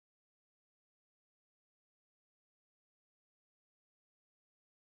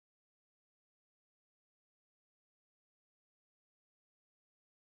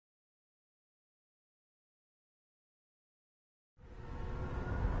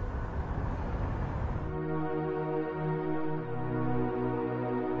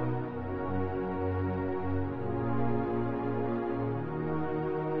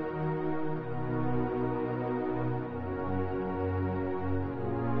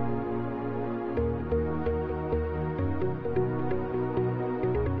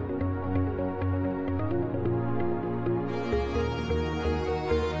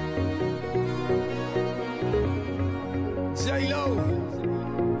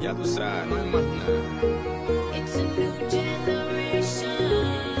Ya tú sabes, no hay más nada. It's a new generation,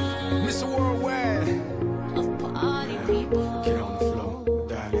 Mr. Worldwide. of party people. Get on the floor,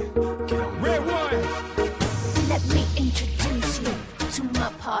 darling. Get on the Red one. Let me introduce you to my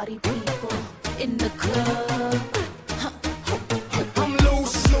party people in the club. I'm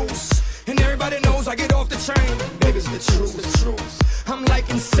loose, and everybody knows I get off the train. Baby's the truth, I'm like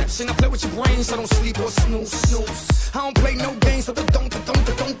Inception, I play with your brain, so don't sleep or snooze. I don't play no games, so don't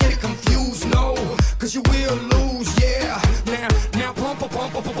get it confused, no. Cause you will lose, yeah. Now pump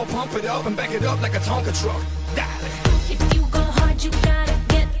it up and back it up like a Tonka truck. Darling. If you go hard, you gotta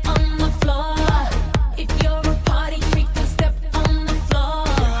get on the floor. If you're a party freak, then step on the floor.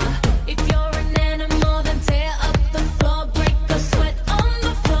 If you're an animal, then tear up the floor. Break a sweat on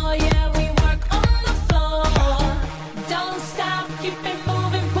the floor, yeah, we work on the floor. Don't stop, keep it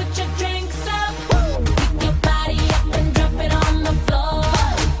moving, put your drinks up. Pick your body up and drop it on the floor.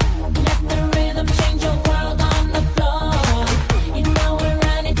 Let the rhythm change your world on the floor. You know we're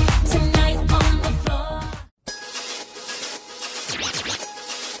running tonight on the floor.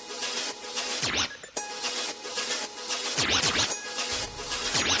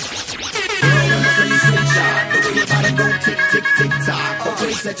 Tick-tock.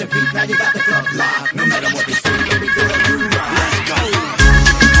 Okay, set your beat, now you got the club locked. No matter what they say, baby girl, you rock. Let's go.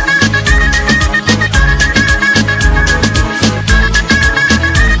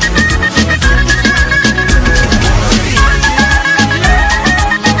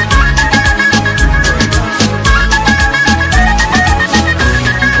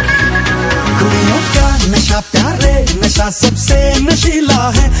 कुड़ियों का नशा प्यारे नशा सबसे नशीला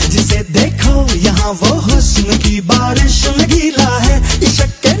है, जिसे देखो यहाँ वो हुस्न की बारिश में गीला है।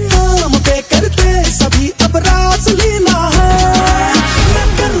 इश्क के नाम पे करते सभी अब रास लीला है। मैं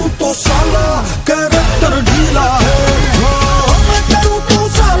करूँ तो साला कैरेक्टर ढीला है, मैं करूँ तो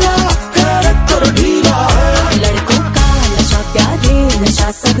साला कैरेक्टर ढीला है। लड़कों का नशा प्यारे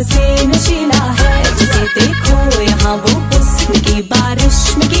नशा सबसे नशीला है, जिसे देखो यहाँ वो हुस्न की बारिश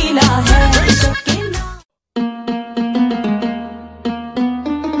में गीला है। इश्क के नाम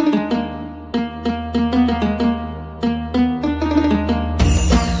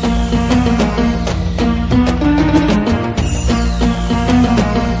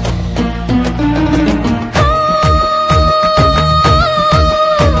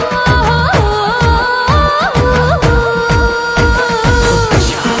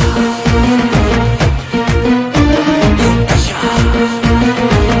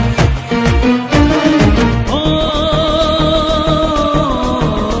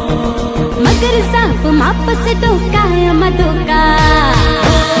मगर साफ माप से धोखा है मधोका।